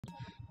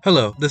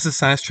Hello, this is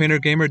Science Trainer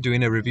Gamer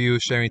doing a review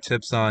sharing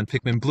tips on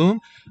Pikmin Bloom.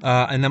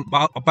 And then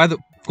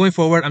going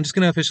forward, I'm just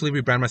gonna officially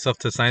rebrand myself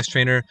to Science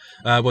Trainer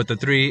with the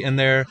 3 in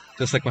there,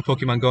 just like my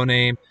Pokemon Go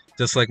name,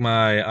 just like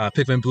my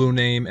Pikmin Bloom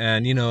name.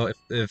 And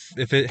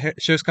if it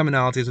shares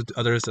commonalities with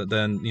others,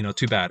 then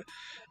too bad.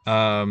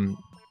 Um,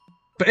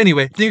 but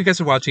anyway, thank you guys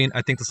for watching.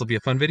 I think this will be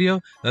a fun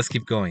video. Let's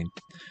keep going.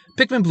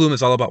 Pikmin Bloom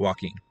is all about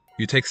walking.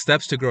 You take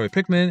steps to grow a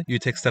Pikmin, you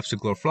take steps to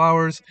grow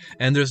flowers,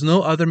 and there's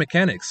no other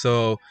mechanics.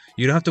 So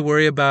you don't have to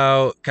worry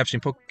about capturing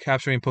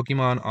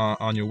Pokemon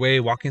on your way,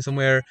 walking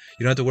somewhere.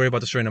 You don't have to worry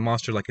about destroying a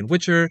monster like in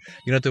Witcher.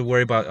 You don't have to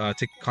worry about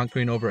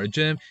conquering over a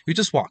gym. You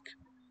just walk.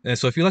 And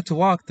so if you like to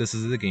walk, this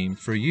is the game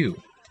for you.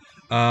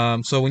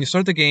 So when you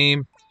start the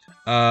game,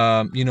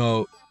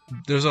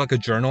 there's like a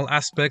journal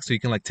aspect, so you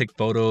can like take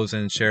photos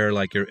and share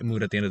like your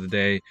mood at the end of the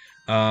day.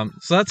 So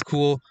that's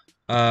cool.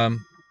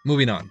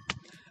 Moving on.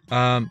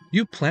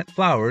 You plant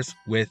flowers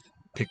with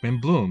Pikmin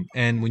Bloom,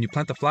 and when you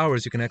plant the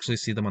flowers, you can actually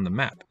see them on the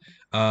map.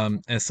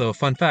 And so,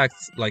 fun fact: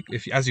 like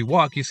as you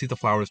walk, you see the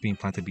flowers being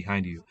planted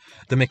behind you.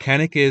 The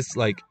mechanic is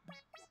like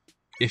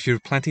if you're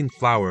planting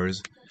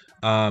flowers,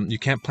 you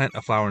can't plant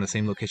a flower in the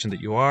same location that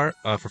you are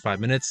for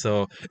 5 minutes.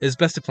 So it's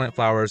best to plant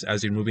flowers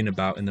as you're moving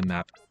about in the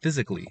map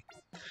physically.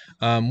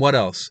 What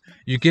else?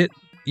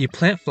 You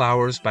plant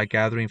flowers by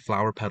gathering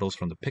flower petals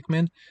from the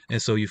Pikmin, and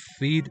so you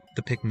feed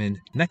the Pikmin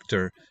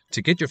nectar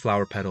to get your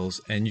flower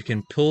petals, and you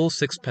can pull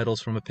 6 petals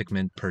from a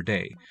Pikmin per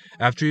day.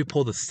 After you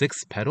pull the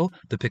 6th petal,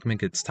 the Pikmin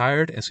gets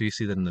tired, and so you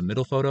see that in the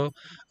middle photo,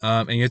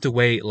 and you have to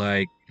wait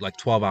like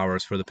 12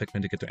 hours for the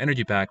Pikmin to get their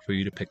energy back for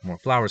you to pick more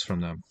flowers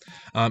from them.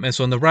 And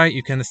so on the right,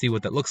 you kind of see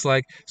what that looks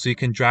like. So you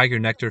can drag your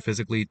nectar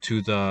physically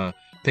to the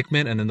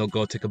Pikmin, and then they'll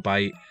go take a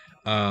bite.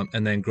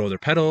 And then grow their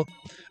petal.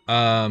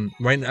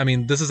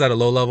 This is at a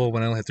low level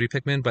when I only have 3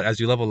 Pikmin, but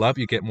as you level up,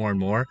 you get more and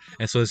more,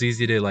 and so it's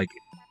easy to like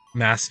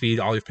mass feed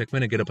all your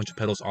Pikmin and get a bunch of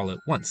petals all at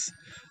once.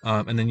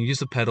 And then you use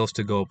the petals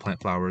to go plant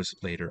flowers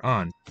later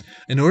on.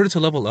 In order to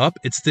level up,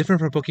 it's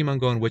different from Pokemon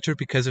Go and Witcher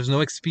because there's no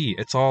XP.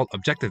 It's all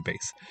objective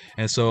based,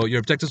 and so your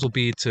objectives will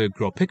be to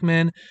grow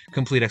Pikmin,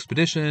 complete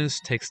expeditions,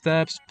 take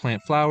steps,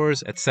 plant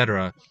flowers,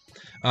 etc.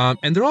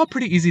 And they're all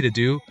pretty easy to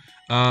do.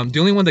 The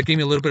only one that gave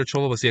me a little bit of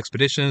trouble was the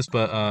expeditions,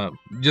 but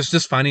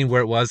just finding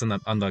where it was on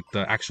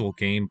the actual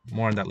game.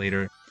 More on that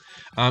later.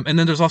 And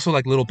then there's also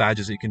like little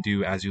badges that you can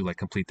do as you like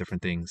complete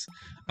different things.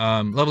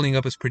 Leveling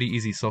up is pretty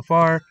easy so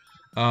far.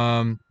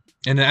 And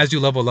then as you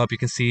level up, you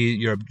can see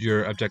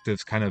your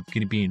objectives kind of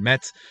being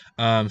met.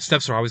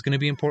 Steps are always going to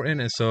be important,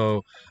 and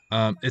so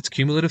it's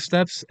cumulative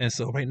steps. And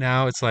so right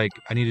now it's like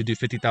I need to do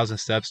 50,000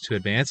 steps to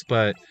advance,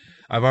 but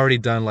I've already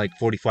done like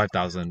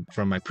 45,000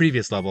 from my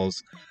previous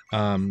levels.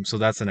 So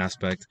that's an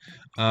aspect.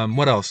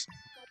 What else?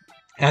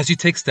 As you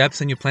take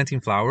steps and you're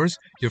planting flowers,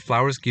 your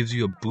flowers gives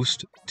you a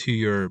boost to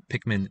your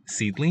Pikmin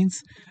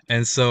seedlings.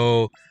 And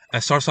so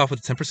it starts off with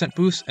a 10%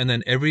 boost, and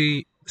then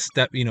every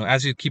step,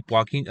 as you keep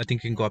walking, I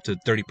think you can go up to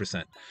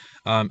 30%.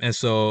 And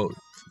so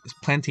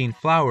planting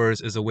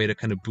flowers is a way to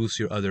kind of boost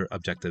your other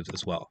objectives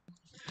as well.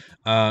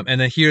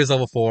 And then here's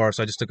level 4,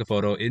 so I just took a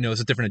photo.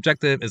 It's a different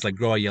objective. It's like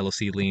grow a yellow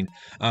seedling.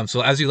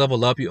 So as you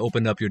level up, you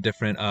open up your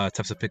different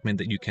types of Pikmin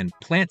that you can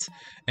plant.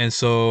 And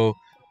so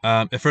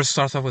it first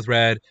starts off with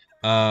red.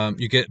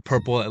 You get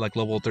purple at like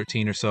level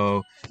 13 or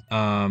so.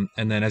 And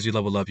then as you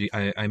level up,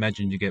 I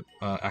imagine you get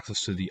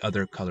access to the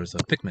other colors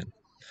of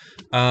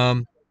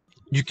Pikmin.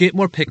 You get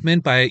more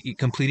Pikmin by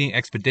completing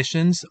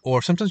expeditions,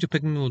 or sometimes your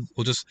Pikmin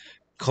will just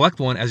collect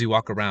one as you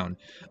walk around.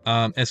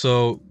 And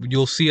so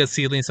you'll see a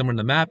seedling somewhere in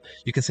the map.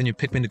 You can send your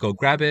Pikmin to go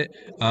grab it.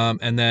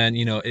 And then,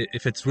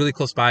 if it's really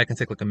close by, it can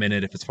take like a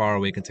minute. If it's far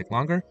away, it can take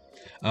longer.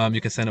 You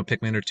can send a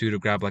Pikmin or 2 to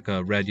grab like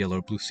a red, yellow,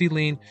 or blue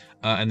seedling.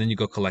 And then you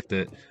go collect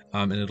it.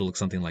 And it'll look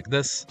something like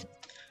this.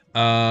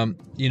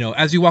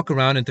 As you walk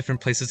around in different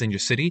places in your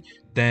city,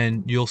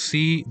 then you'll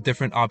see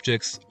different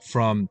objects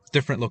from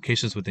different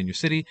locations within your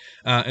city.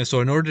 And so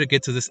in order to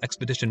get to this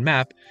expedition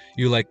map,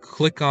 you like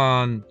click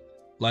on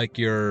like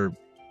your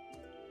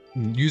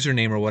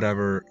username or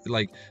whatever,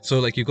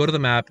 so you go to the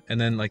map, and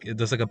then like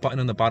there's like a button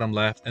on the bottom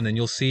left, and then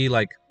you'll see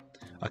like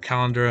a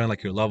calendar and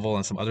like your level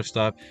and some other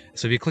stuff.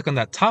 So if you click on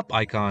that top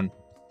icon,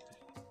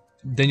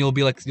 then you'll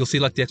see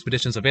like the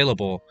expeditions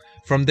available.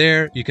 From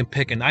there, you can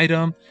pick an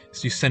item,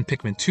 so you send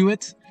Pikmin to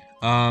it.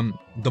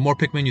 The more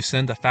Pikmin you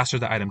send, the faster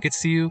the item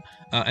gets to you.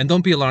 And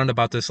don't be alarmed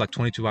about this like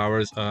 22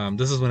 hours.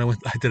 This is when I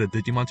did a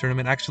Digimon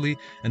tournament actually,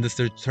 and this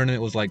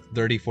tournament was like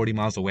 30-40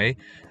 miles away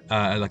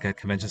at like a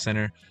convention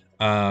center.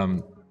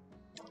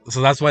 So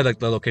that's why like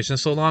the location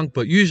is so long.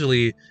 But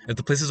usually, if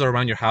the places are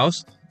around your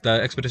house, the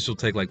expedition will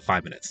take like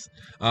 5 minutes.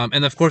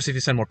 And of course, if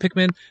you send more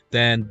Pikmin,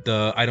 then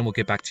the item will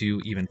get back to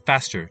you even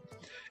faster.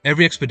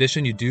 Every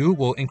expedition you do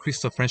will increase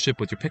the friendship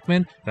with your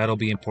Pikmin. That'll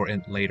be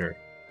important later.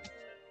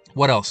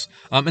 What else?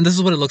 And this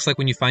is what it looks like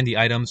when you find the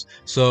items.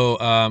 So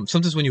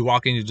sometimes when you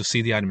walk in, you just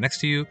see the item next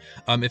to you.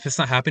 If it's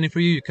not happening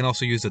for you, you can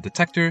also use a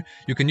detector.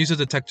 You can use a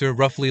detector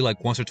roughly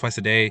like once or twice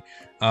a day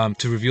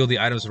to reveal the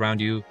items around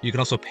you. You can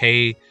also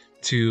pay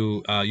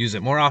to use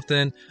it more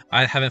often.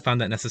 I haven't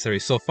found that necessary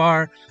so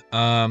far.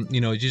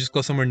 You just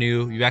go somewhere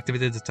new, you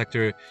activate the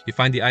detector, you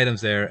find the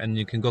items there, and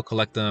you can go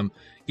collect them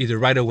either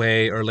right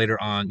away or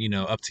later on,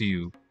 up to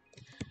you.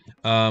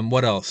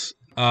 What else?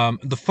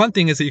 The fun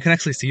thing is that you can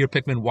actually see your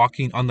Pikmin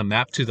walking on the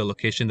map to the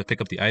location to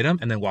pick up the item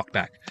and then walk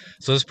back.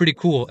 So that's pretty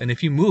cool. And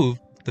if you move,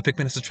 the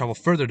Pikmin has to travel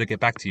further to get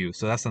back to you.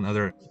 So that's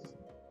another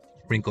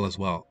wrinkle as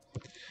well.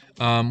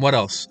 What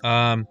else?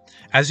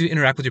 As you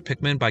interact with your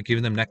Pikmin by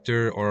giving them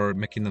nectar or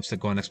making them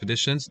go on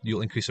expeditions,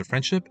 you'll increase their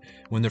friendship.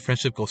 When their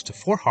friendship goes to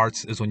 4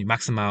 hearts is when you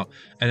max them out,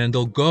 and then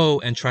they'll go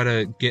and try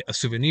to get a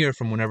souvenir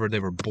from whenever they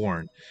were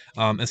born.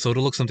 And so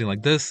it'll look something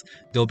like this.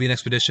 There'll be an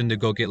expedition to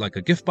go get like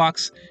a gift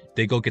box.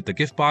 They go get the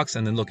gift box,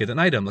 and then they'll get an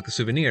item like a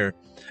souvenir.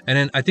 And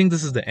then I think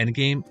this is the end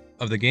game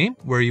of the game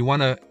where you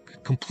want to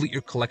complete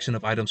your collection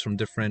of items from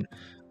different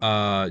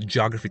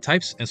geography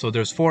types. And so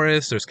there's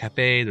forest, there's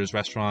cafe, there's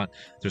restaurant,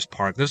 there's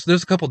park, there's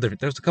a couple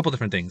different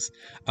things.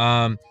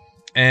 It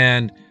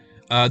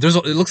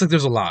looks like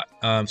there's a lot.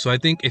 So I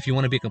think if you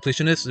want to be a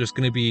completionist, there's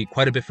going to be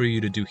quite a bit for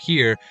you to do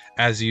here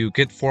as you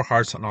get 4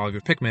 hearts on all of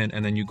your Pikmin,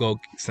 and then you go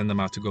send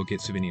them out to go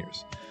get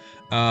souvenirs.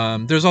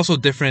 There's also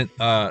different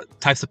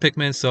types of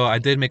Pikmin. So I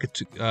did make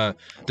the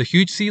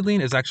huge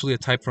seedling is actually a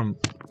type from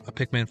a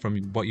Pikmin from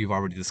what you've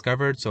already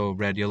discovered. So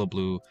red, yellow,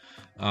 blue,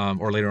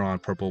 or later on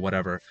purple,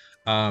 whatever.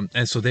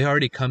 And so they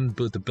already come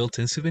with the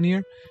built-in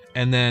souvenir.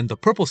 And then the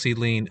purple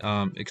seedling,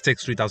 it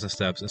takes 3,000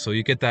 steps. And so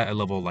you get that at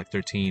level like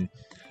 13.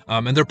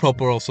 And they're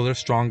purple, so they're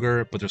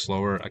stronger, but they're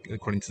slower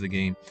according to the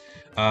game.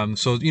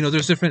 So,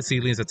 there's different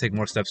seedlings that take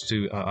more steps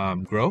to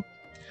grow.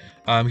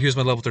 Here's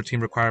my level 13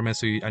 requirement.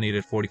 So I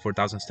needed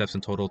 44,000 steps in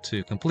total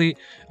to complete.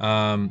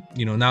 Now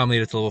I'm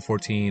made it to level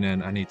 14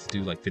 and I need to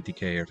do like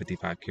 50k or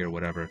 55k or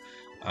whatever.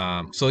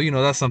 So,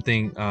 that's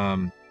something,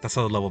 that's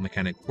how the level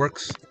mechanic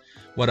works.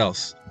 What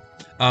else?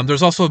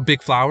 There's also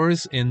big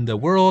flowers in the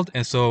world.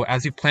 And so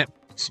as you plant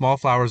small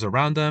flowers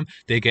around them,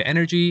 they get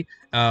energy.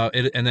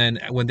 And then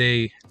when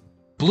they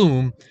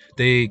bloom,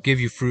 they give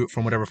you fruit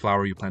from whatever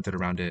flower you planted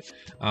around it.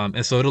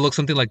 And so it'll look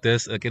something like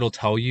this. Like it'll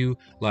tell you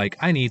like,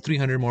 I need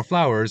 300 more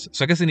flowers.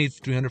 So I guess it needs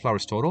 300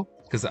 flowers total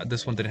because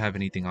this one didn't have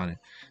anything on it.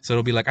 So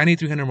it'll be like, I need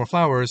 300 more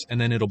flowers, and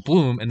then it'll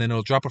bloom, and then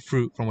it'll drop a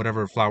fruit from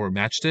whatever flower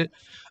matched it.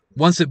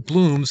 Once it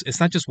blooms,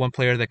 it's not just one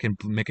player that can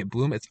make it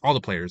bloom, it's all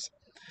the players.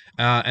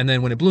 And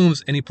then when it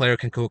blooms, any player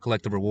can go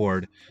collect the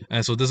reward.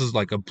 And so this is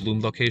like a bloom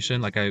location,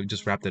 like I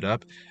just wrapped it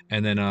up.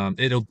 And then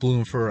it'll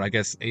bloom for, I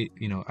guess, 8,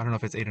 I don't know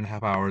if it's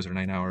 8.5 hours or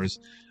 9 hours.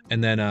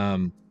 And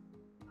then,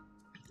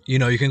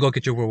 you can go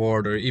get your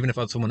reward, or even if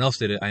someone else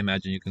did it, I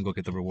imagine you can go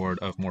get the reward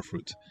of more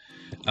fruit.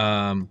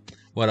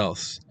 What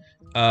else?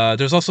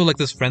 There's also like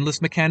this friend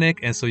list mechanic.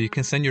 And so you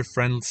can send your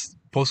friends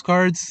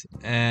postcards,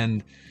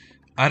 and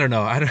I don't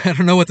know. I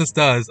don't know what this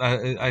does.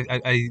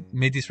 I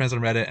made these friends on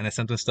Reddit and I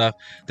sent them stuff.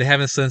 They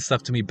haven't sent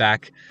stuff to me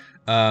back.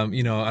 On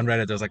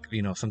Reddit, there's like,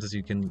 sometimes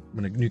you can,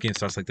 when a new game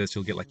starts like this,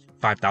 you'll get like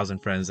 5,000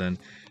 friends, and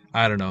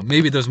I don't know.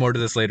 Maybe there's more to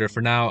this later.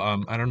 For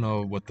now, I don't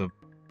know what the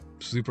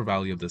super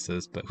value of this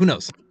is, but who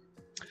knows?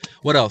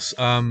 What else?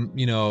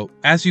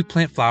 As you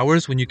plant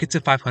flowers, when you get to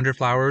 500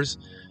 flowers,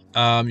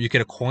 you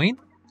get a coin.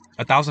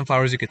 1,000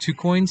 flowers, you get 2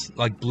 coins,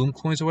 like bloom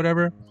coins or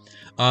whatever.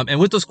 And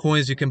with those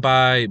coins, you can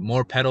buy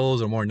more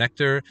petals or more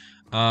nectar.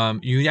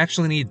 You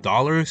actually need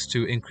dollars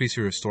to increase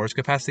your storage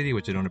capacity,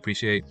 which I don't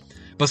appreciate.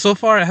 But so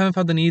far, I haven't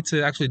found the need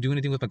to actually do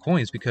anything with my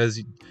coins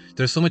because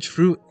there's so much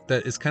fruit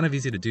that it's kind of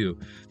easy to do.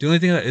 The only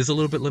thing that is a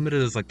little bit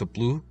limited is like the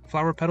blue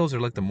flower petals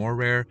are like the more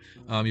rare.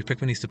 Your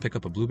Pikmin needs to pick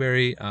up a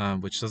blueberry,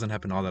 which doesn't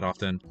happen all that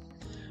often.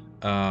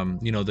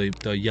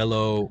 The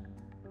yellow,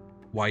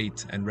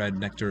 white, and red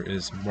nectar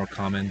is more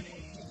common.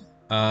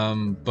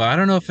 But I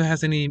don't know if it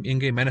has any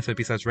in-game benefit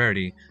besides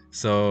rarity.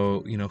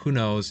 So, who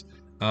knows?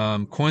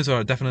 Coins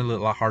are definitely a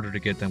lot harder to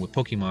get than with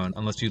Pokemon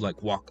unless you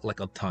like walk like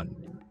a ton.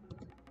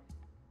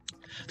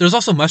 There's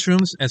also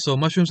mushrooms, and so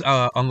mushrooms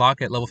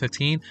unlock at level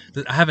 15.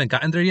 I haven't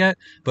gotten there yet,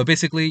 but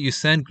basically you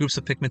send groups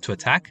of Pikmin to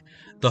attack.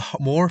 The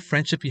more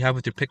friendship you have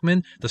with your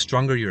Pikmin, the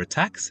stronger your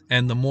attacks,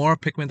 and the more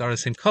Pikmin that are the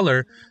same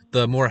color,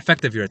 the more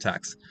effective your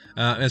attacks.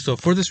 And so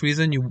for this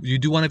reason, you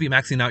do want to be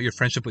maxing out your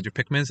friendship with your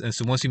Pikmins, and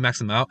so once you max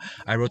them out,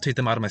 I rotate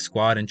them out of my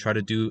squad and try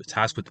to do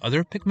tasks with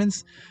other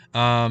Pikmins.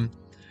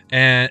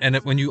 And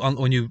when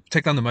you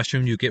take down the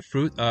mushroom, you get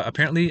fruit.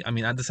 Apparently, I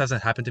mean, this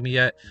hasn't happened to me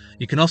yet.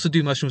 You can also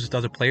do mushrooms with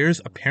other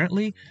players,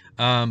 apparently.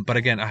 But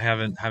again, I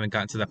haven't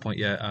gotten to that point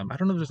yet. I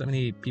don't know if there's that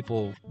many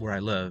people where I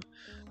live.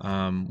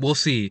 We'll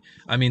see.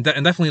 I mean,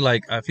 and definitely,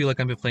 like, I feel like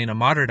I've been playing a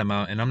moderate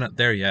amount, and I'm not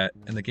there yet,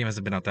 and the game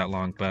hasn't been out that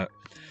long. But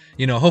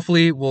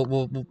hopefully,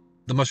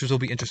 the mushrooms will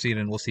be interesting,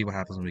 and we'll see what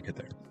happens when we get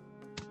there.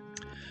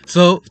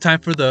 So,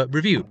 time for the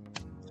review.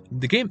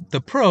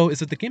 The pro is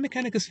that the game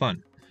mechanic is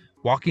fun.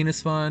 Walking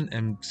is fun,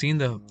 and seeing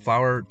the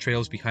flower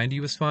trails behind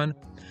you is fun.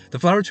 The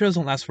flower trails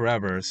don't last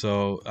forever,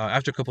 so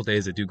after a couple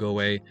days they do go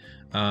away.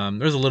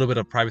 There's a little bit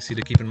of privacy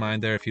to keep in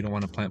mind there if you don't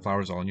want to plant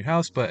flowers all in your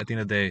house, but at the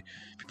end of the day,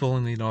 people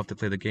only know if they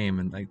play the game,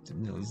 and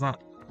it's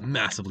not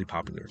massively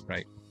popular,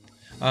 right?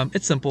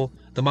 It's simple.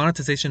 The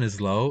monetization is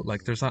low.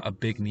 Like there's not a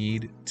big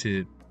need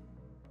to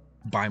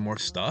buy more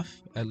stuff,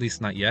 at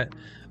least not yet.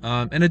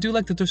 And I do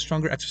like that there's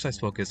stronger exercise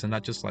focus and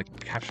not just like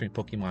capturing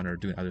Pokemon or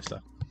doing other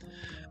stuff.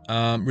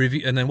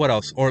 Review, and then what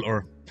else? Or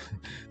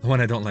the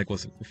one I don't like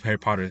was Harry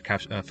Potter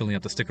filling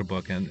up the sticker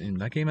book, and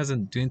that game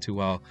isn't doing too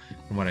well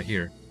from what I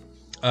hear.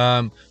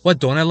 What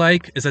don't I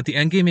like is that the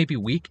end game may be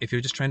weak if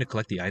you're just trying to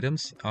collect the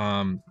items.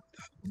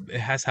 It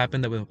has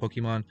happened that with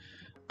Pokemon,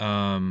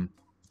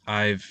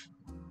 I've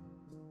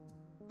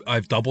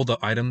doubled the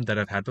item that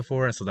I've had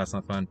before, and so that's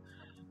not fun.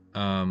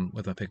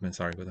 With a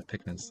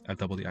Pikmin, I've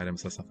doubled the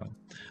items, so that's not fun.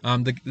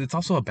 It's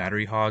also a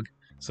battery hog,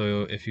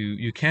 so if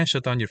you can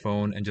shut down your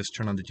phone and just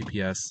turn on the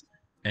GPS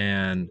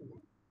and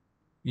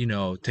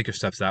take your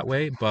steps that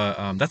way,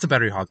 but that's a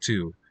battery hog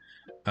too.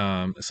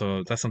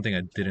 So that's something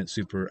I didn't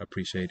super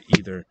appreciate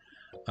either.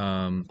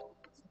 But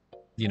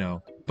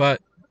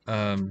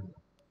if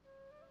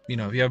you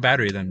have a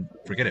battery, then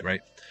forget it,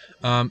 right?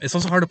 It's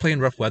also hard to play in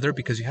rough weather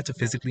because you have to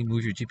physically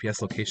move your GPS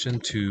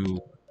location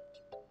to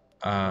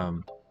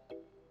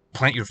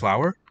plant your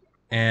flower,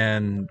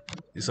 and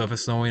so if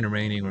it's snowing or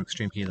raining or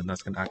extreme heat, then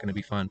that's not going to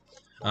be fun.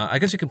 I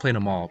guess you can play in a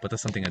mall, but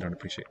that's something I don't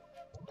appreciate.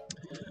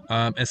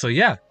 And so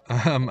yeah,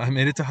 I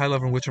made it to high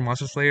level in Witcher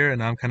Monster Slayer, and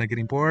now I'm kind of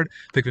getting bored.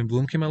 Pikmin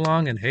Bloom came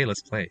along, and hey,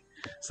 let's play.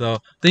 So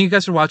thank you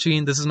guys for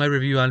watching. This is my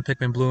review on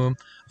Pikmin Bloom.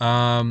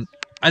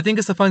 I think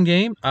it's a fun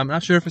game. I'm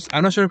not sure if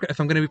I'm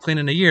going to be playing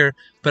in a year,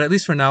 but at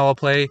least for now I'll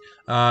play.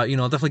 I'll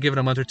definitely give it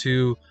a month or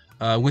two.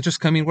 Winter's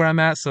coming where I'm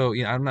at, so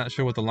I'm not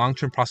sure what the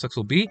long-term prospects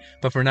will be,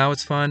 but for now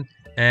it's fun.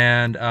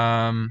 And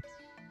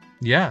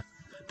yeah,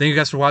 thank you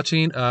guys for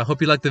watching. Hope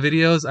you like the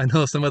videos. I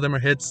know some of them are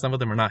hits, some of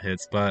them are not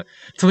hits, but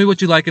tell me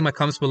what you like in my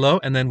comments below,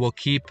 and then we'll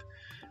keep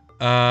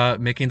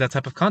making that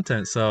type of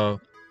content. So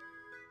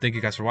thank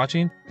you guys for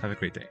watching. Have a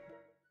great day.